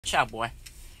Ciao, boy.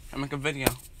 I make a video.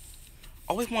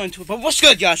 Always wanted to, but what's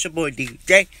good, y'all? It's your boy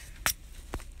DJ.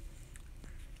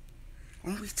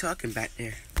 What are we talking back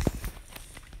there?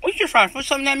 What you trying for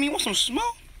something at me? Want some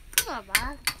smoke? Come on,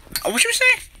 Mom. Oh, what you say?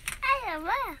 I don't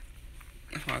know.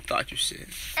 That's what I thought you said.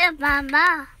 It's my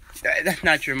mom. That's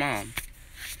not your mom.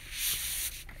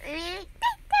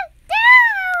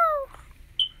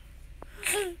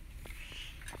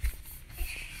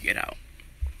 Get out.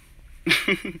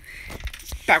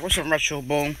 Back with some retro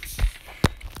ball.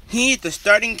 He's the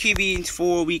starting QB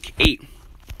for week 8.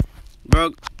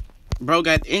 Bro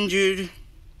got injured.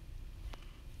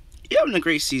 He's having a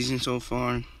great season so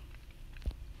far.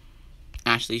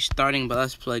 Actually starting, but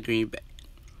let's play Green Bay.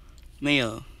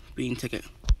 Mayo, being ticket.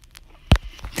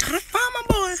 Gotta find my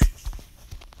boy.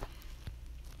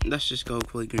 Let's just go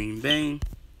play Green Bay.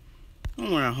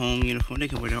 Don't wear a home uniform. They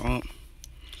can wear their own.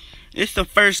 It's the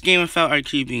first game without our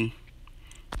QB.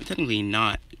 Technically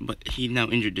not, but he's now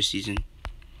injured this season.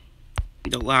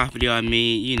 The last video I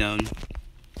made, you know,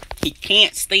 he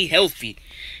can't stay healthy.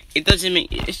 It doesn't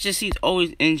make, it's just he's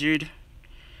always injured.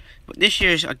 But this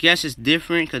year, I guess it's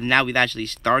different because now he's actually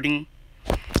starting.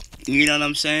 You know what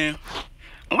I'm saying?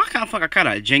 Oh, I kind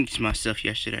of jinxed myself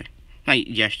yesterday. Not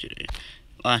yesterday.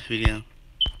 Last video.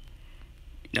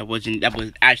 That was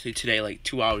actually today, like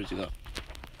 2 hours ago.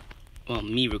 Well,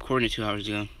 me recording it 2 hours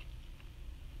ago.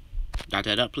 Got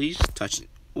that up, please. Touch it.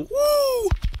 Woo!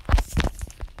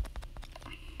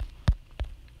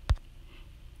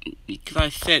 Because I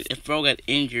said if bro got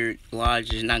injured,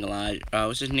 Lodge is not gonna lie.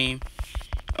 What's his name?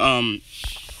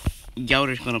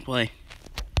 Yeller's gonna play.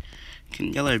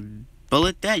 Can Yeller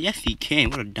bullet that? Yes, he can.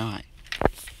 What a dot.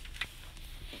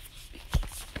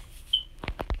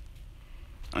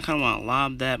 I kind of want to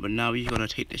lob that, but now he's gonna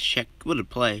take the check. What a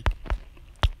play.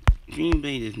 Green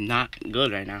Bay is not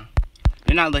good right now.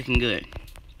 They're not looking good.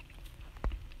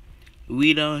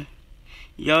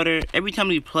 Yoder, every time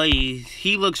he plays,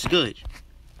 he looks good.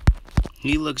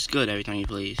 He looks good every time he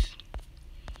plays.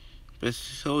 But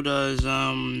so does,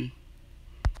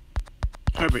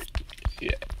 Herbert.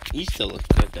 Yeah, he still looks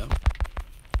good, though.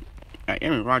 Alright,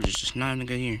 Aaron Rodgers just not even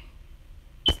good here.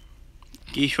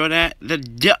 Can you show that?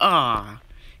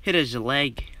 Hit his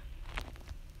leg.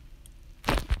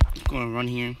 He's gonna run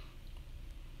here.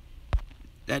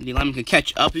 That D-lineman can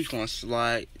catch up. He's gonna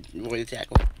slide. Avoid the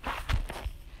tackle.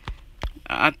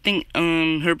 I think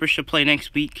Herbert should play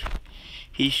next week.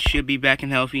 He should be back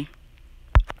and healthy.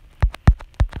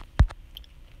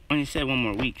 Only said 1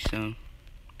 more week, so.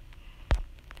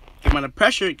 Amount of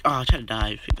pressure. Oh, I tried to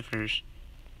dive. Hit the first.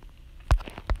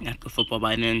 After football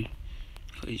by then.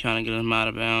 So he's trying to get him out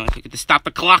of bounds. He get to stop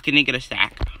the clock and then get a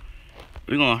sack.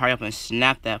 We're gonna hurry up and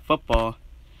snap that football.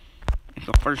 And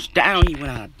for first down, he went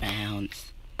out of bounds.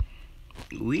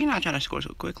 We're not trying to score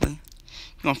so quickly.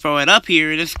 We're gonna throw it up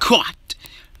here and it's caught.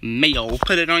 Mayo,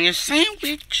 put it on your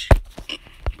sandwich.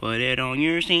 Put it on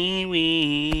your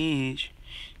sandwich.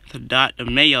 The dot of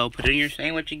mayo, put it in your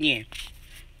sandwich again.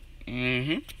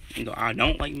 You go, I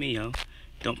don't like mayo.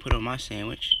 Don't put it on my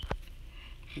sandwich.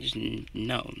 Just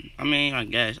no. I mean, I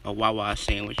guess a Wawa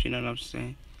sandwich, you know what I'm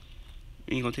saying?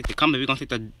 We ain't gonna take the comeback, we're gonna take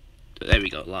the, there we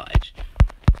go, Lodge.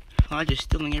 Lodge is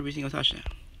stealing every single touchdown.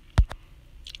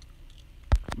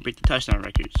 Break the touchdown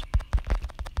records.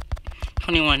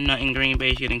 21-0 Green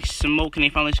Bay is getting smoked, and they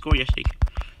finally scored yesterday.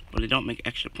 But they don't make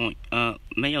extra point.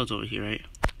 Mayo's over here, right?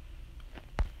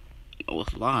 Oh,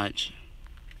 it's Lodge.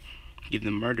 Give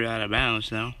them murder out of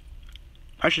bounds now.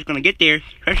 Pressure's gonna get there.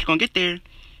 Pressure's gonna get there.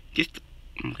 Just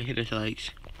okay, hit his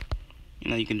legs. You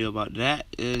know you can do about that.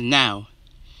 Now.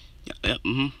 Yep,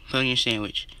 Put it in your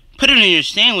sandwich. Put it in your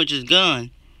sandwich is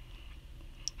gone.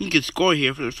 He could score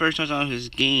here for the first time of his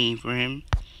game for him.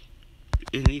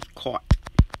 And he's caught.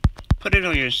 Put it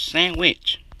on your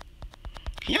sandwich.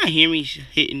 Can y'all hear me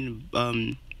hitting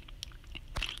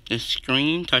the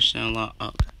screen? Touchdown lock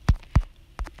up.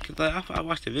 Cause like, I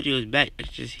watched the videos back, I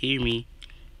just hear me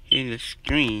hitting the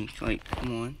screen. Like,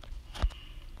 come on.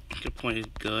 The point is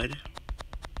good.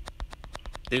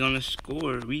 They're gonna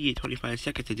score. We get 25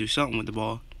 seconds to do something with the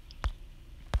ball.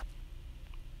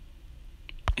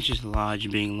 It's just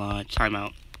Lodge being Lodge.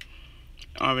 Timeout.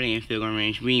 Already in field goal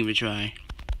range. We didn't even try.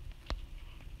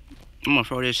 I'm gonna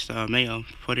throw this mayo.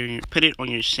 Put it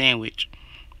on your sandwich.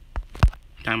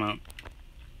 Timeout.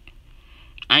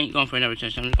 I ain't going for another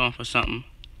touchdown. I'm just going for something.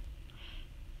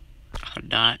 A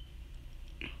dot.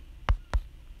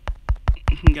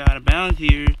 We got out of bounds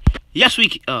here. Yes, we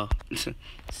can. Oh, this is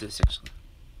 6.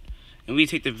 And we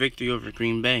take the victory over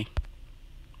Green Bay.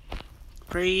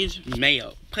 Praise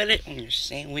mayo. Put it on your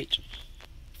sandwich.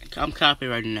 I'm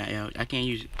copyrighting that, yo. I can't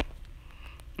use it.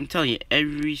 I'm telling you,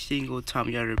 every single time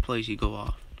you ever plays, you go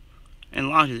off. And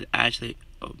Lodge is actually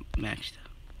maxed.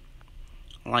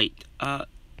 Light.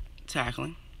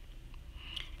 Tackling.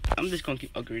 I'm just gonna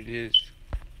keep upgrading this.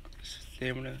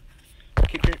 Stamina.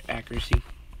 Kicker. Accuracy.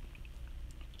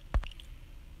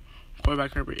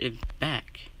 Quarterback Herbert is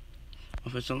back.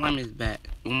 Offensive lineman is back.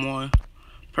 One more.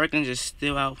 Perkins is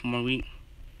still out for more week.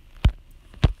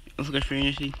 Let's look at free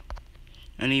agency.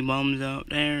 Any bums out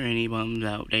there? Any bums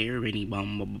out there? Any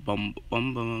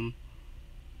bum.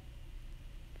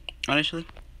 Honestly,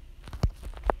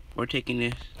 we're taking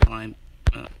this line.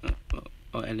 I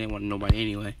didn't want nobody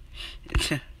anyway.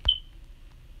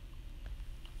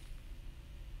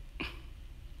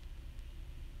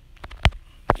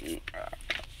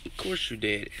 Of course you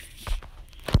did.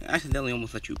 I accidentally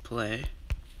almost let you play.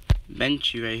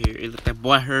 Bench you right here. It looked like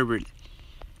boy Herbert.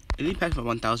 Did he pass for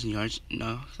 1,000 yards?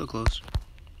 No, so close.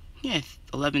 Yes,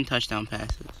 11 touchdown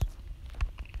passes.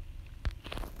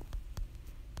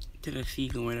 Tennessee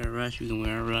can win a rush. We can win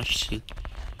a rush too.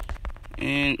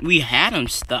 And we had him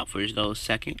stop for those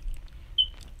second.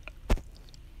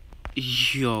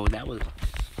 Yo, that was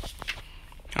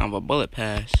kind of a bullet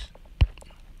pass.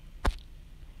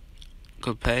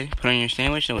 Good pay. Put on your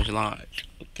sandwich. That was large.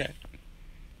 Okay.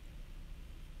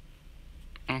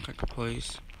 Okay, good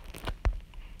plays.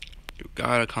 You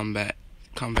gotta come back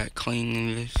clean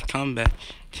in this comeback.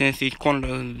 Tennessee's corner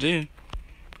doesn't do.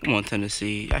 Come on,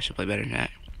 Tennessee. I should play better than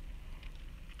that.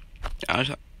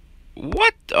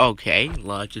 What? Okay,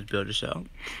 Lodge just built us out.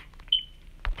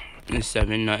 It's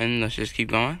 7-0. Let's just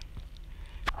keep going.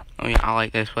 Oh yeah, I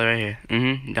like this play right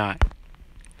here. Dot.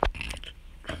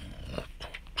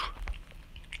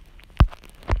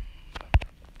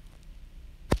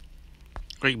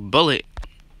 Great bullet.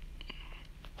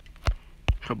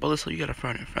 For bullets, so you gotta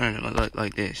front of him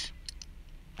like this.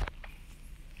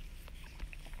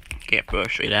 Get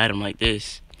frustrated at him like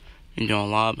this. And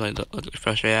doing lobs like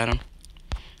frustrated at him.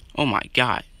 Oh my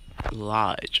god,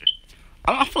 Lodge.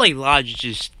 I feel like Lodge is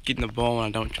just getting the ball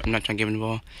and I'm not trying to give him the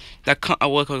ball. I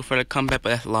was looking for the comeback, but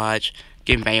that's Lodge.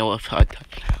 Give Mayo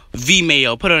V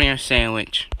Mayo. Put it on your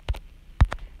sandwich.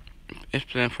 It's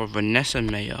playing for Vanessa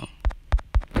Mayo.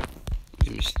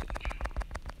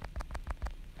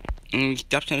 And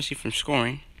stopped Tennessee from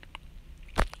scoring.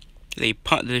 They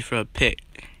punted it for a pick.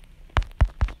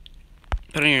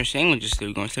 Put on your sandwiches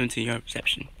still going 17-yard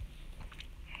reception.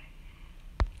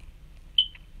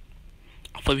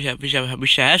 Hopefully we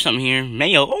should have something here.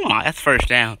 Mayo, oh my, that's first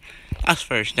down. That's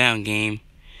first down game.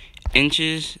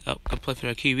 Inches. Oh, good play for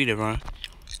the QB to run.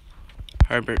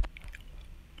 Herbert.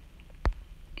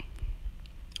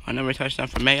 Another touchdown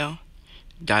for Mayo.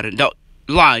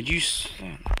 Lodge, you.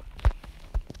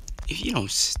 If you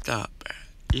don't stop,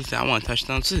 you say I want a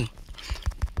touchdown too.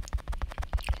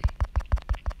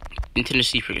 And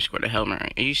Tennessee freaking scored a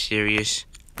helmet. Are you serious?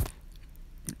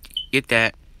 Get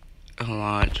that.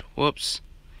 Lodge. Whoops.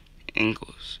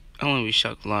 Ingles. Only we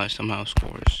shocked Lodge somehow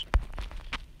scores.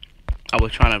 I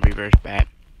was trying to reverse back.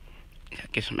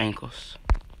 Get some ankles.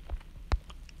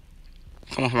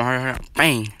 Come on, hurry up.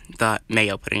 Bang. Dot.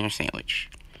 Mayo, put it in your sandwich.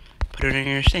 Put it in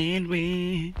your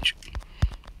sandwich.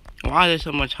 Why are there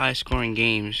so much high scoring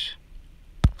games?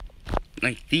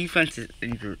 Like, defense is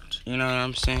injured. You know what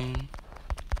I'm saying?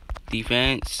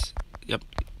 Defense. Yep.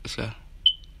 Let's go.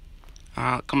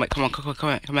 Come back.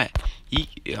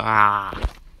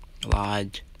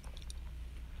 Lodge.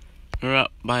 We're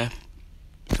up by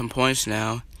some points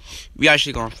now. We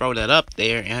actually gonna throw that up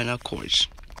there, and of course,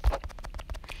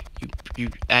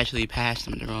 you actually passed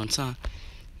them the wrong time.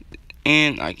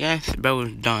 And I guess Bell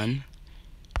was done.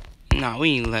 Nah,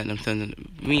 we ain't letting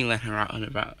her out on the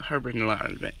route. Herbert and out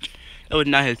on the bench. It was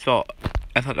not his fault.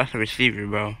 That's a receiver,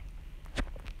 bro.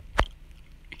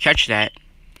 Catch that.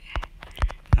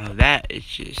 Now that is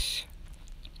just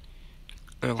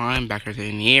the linebackers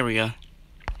in the area.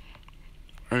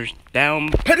 First down.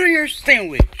 Put on your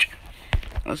sandwich.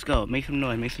 Let's go. Make some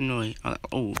noise.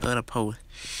 Oh, got a post.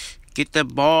 Get the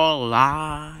ball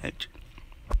live.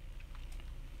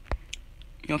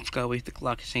 You don't gotta waste the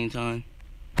clock at the same time.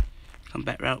 Come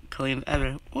back route, clean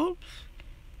ever. Whoops.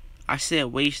 I said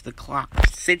waste the clock.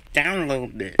 Sit down a little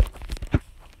bit.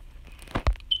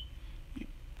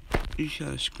 You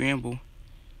should scramble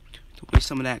to waste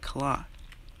some of that clock.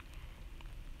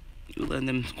 You letting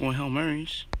them score Hail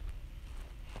Marys.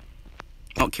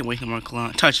 Oh, can't waste no more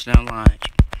clock. Touchdown line.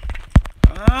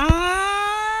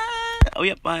 Oh,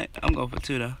 yep, I'm going for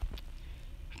 2 though.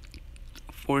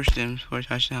 Forced him for a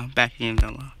touchdown. Back in the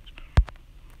line.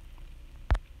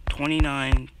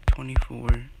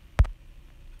 29-24.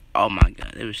 Oh my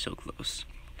god, it was so close.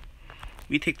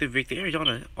 We take the victory.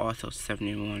 Arizona also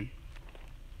 71.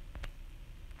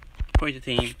 Praise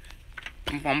the team.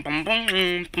 Bum, bum, bum,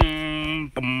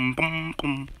 bum, bum, bum,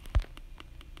 bum.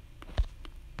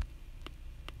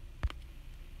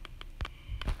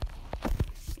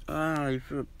 Oh, you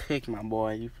threw a pick, my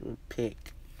boy. You threw a pick.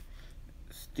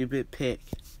 Stupid pick.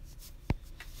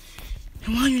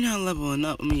 And why you not leveling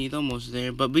up? I mean, he's almost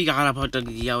there, but we gotta put the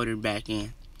Yoder back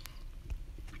in.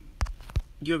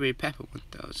 You already packed for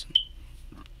 1,000.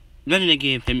 Nothing to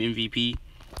give him MVP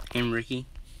and Ricky.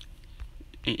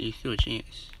 And you still a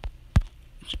chance.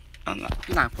 I'm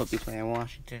not supposed to be playing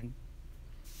Washington.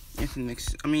 It's the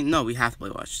next. I mean, no, we have to play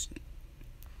Washington.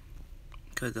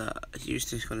 Because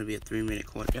Houston's going to be a 3-minute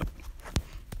quarter. Yep.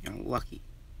 You're lucky.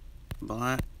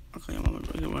 Blind. Okay, I'm going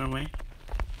to run away.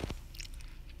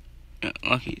 Yeah,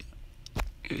 lucky.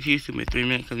 Houston with 3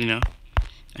 minutes because, you know,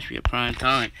 that should be a prime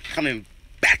time. Coming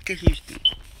back to Houston.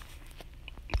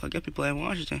 I guess we play in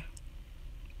Washington.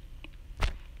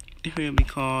 It's going to be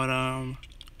called,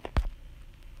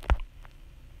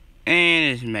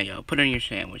 and it's mayo. Put it in your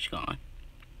sandwich, gone.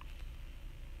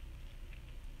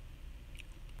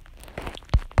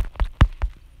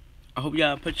 I hope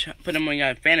y'all put them on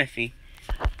y'all fantasy.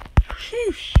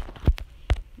 Sheesh.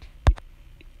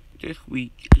 This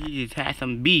week, he just had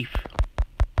some beef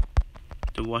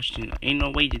to Washington. Ain't no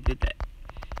way they did that.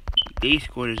 They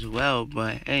scored as well,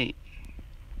 but hey,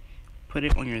 put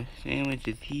it on your sandwich.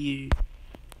 It's here.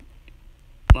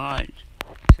 Lodge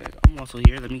says, I'm also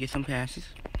here. Let me get some passes.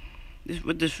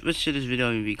 What should this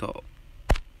video even be called?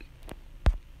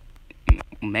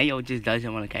 Mayo just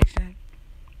doesn't want to catch that.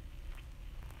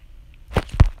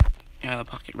 Out of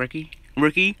the pocket, Ricky.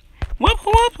 Whoops.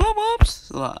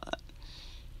 Slide.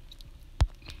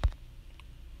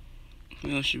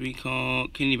 What should be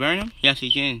called? Can you burn him? Yes,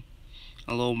 he can.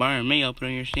 A little burn. Mayo, put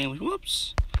on your sandwich.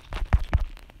 Whoops.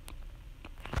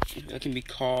 That can be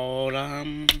called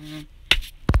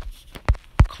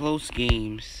close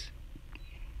games.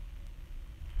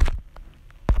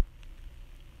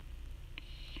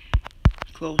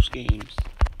 Close games.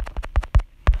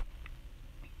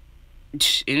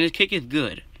 And his kick is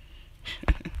good.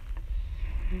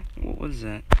 What was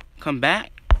that? Come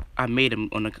back? I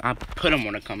put him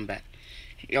on a comeback.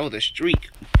 Yo, the streak.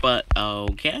 But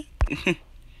okay.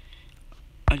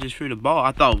 I just threw the ball.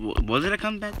 I thought, was it a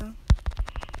comeback though?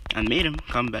 I made him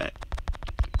come back.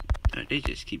 They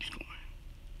just keep scoring.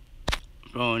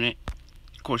 Throwing it.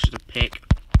 Of course, it's a pick.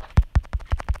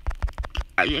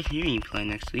 I guess he ain't playing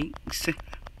next week. Is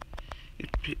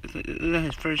that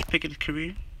his first pick of his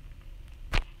career?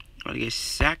 Gotta get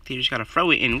sacked. You just gotta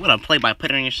throw it in. What a play by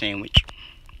putting it on your sandwich.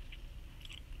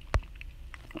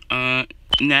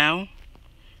 Now,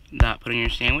 not putting your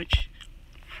sandwich.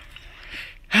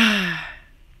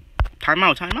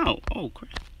 Timeout. Oh,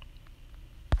 crap.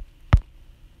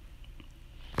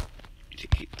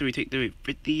 Take three.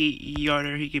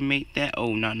 58-yarder. He can make that.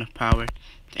 Oh, not enough power.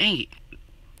 Dang it.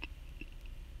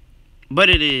 But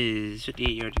it is. 58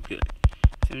 yards is good.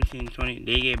 17-20.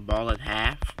 They get ball at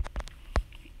half.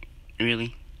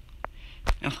 Really?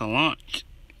 That's a launch.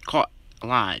 Caught.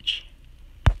 Lodge.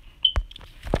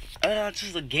 It's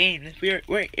just a game.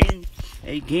 We're in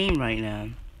a game right now.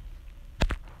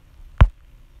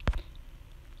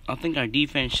 I think our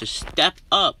defense should step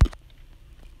up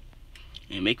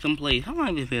and make some plays. How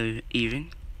long is it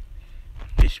even?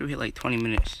 They should hit like 20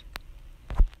 minutes.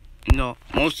 You know,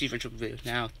 most defense videos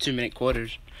now, 2-minute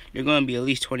quarters. They're going to be at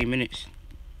least 20 minutes.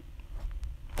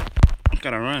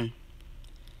 Gotta run.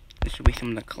 This should be some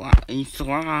of the clock. And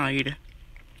slide.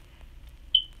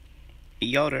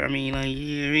 Yoder, I mean, like,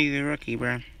 he's a rookie,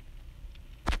 bro.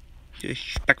 Just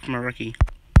expect from a rookie.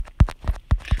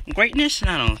 Greatness?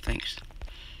 I don't think so.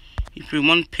 He threw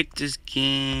one pick this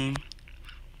game.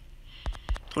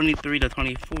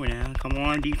 23-24 now. Come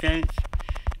on, defense.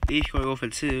 They scored go for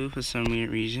 2 for some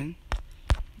weird reason.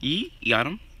 You got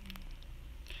him.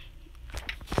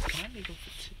 Why did they go for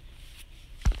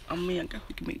 2? I mean, I guess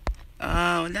we can make.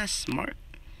 Oh, that's smart.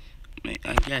 I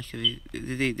guess. Did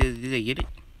they get it?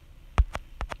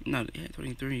 No, they had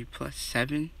 23 plus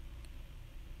 7.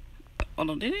 Oh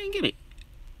no, they didn't get it.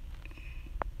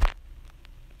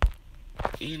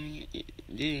 They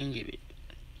didn't get it.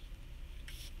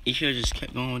 They should have just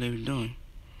kept going what they were doing.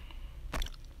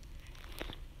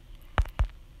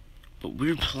 But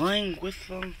we're playing with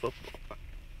some football.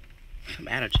 Some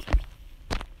attitude.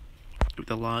 With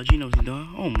the Lodge, you know what he's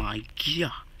doing. Oh my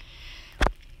god.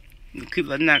 Keep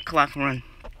letting that clock run.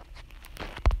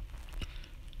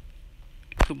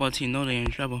 Football team know they're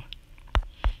in trouble.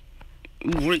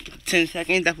 We're 10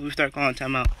 seconds, that's when we start calling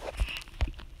timeout.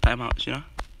 Timeouts, you know?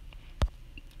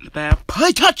 The bad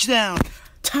play, touchdown!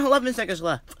 11 seconds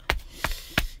left.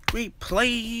 Great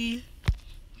play.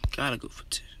 Gotta go for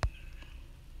 2.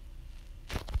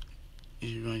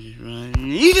 Just run.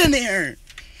 He's in there!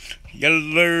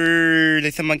 Yeller!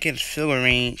 They said my kid's field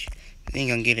range. They ain't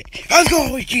gonna get it. Let's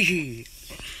go! GG!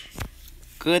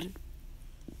 Good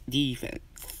defense.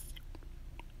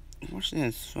 What's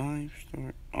this?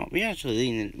 5-star. Oh, we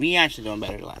actually doing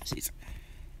better last season.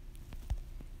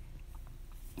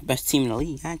 Best team in the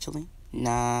league, actually.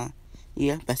 Nah.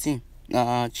 Yeah, best team.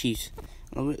 Chiefs.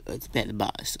 Let's bet the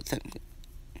boss, so technically.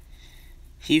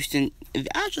 Houston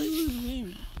actually losing the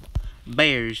game.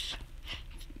 Bears.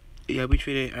 Yeah, we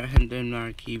treated them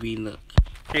our QB. Look.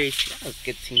 Crazy. That was a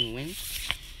good team win.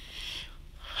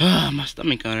 My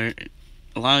stomach got hurt.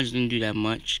 Elijah didn't do that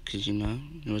much, because, you know,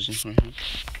 it wasn't for him.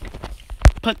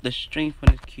 Put the strength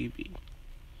on his QB.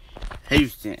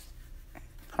 Houston.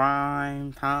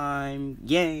 Prime time.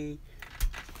 Yay.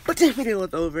 But this video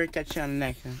was over. Catch you on the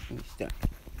next one.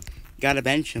 Gotta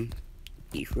bench him.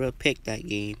 He real picked that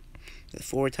game. The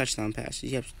 4 touchdown passes.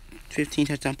 He has 15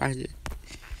 touchdown passes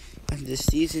this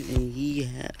season, and he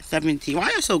had 17. Why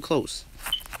are you so close?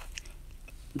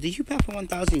 Did you pass for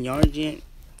 1,000 yards yet?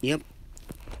 Yep.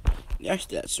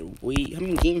 That's sweet. How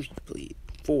many games did you play?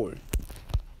 4.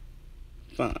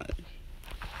 5.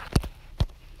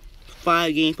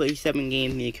 5 games, played 7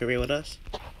 games in your career with us.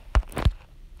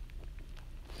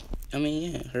 I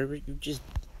mean, yeah, Herbert,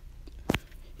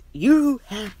 you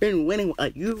have been winning.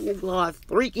 You lost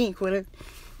 3 games with us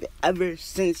ever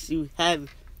since you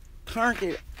have turned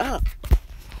it up.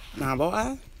 Now,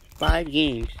 boy, 5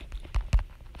 games.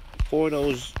 4 of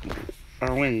those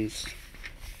are wins.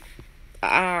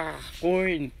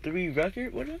 4-3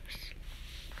 record with us.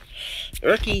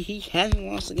 Urky, he hasn't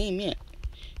lost a game yet.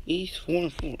 He's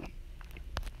 4-4.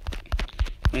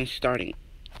 And starting.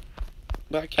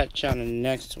 But I'll catch you on the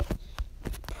next one.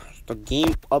 The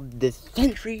game of the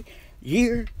century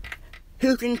year.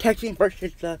 Houston Texans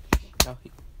versus the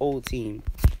old team.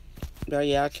 But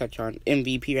yeah, I'll catch you on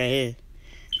MVP right here.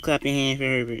 Clap your hands for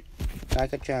Herbert. I'll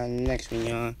catch you on the next one,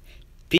 y'all.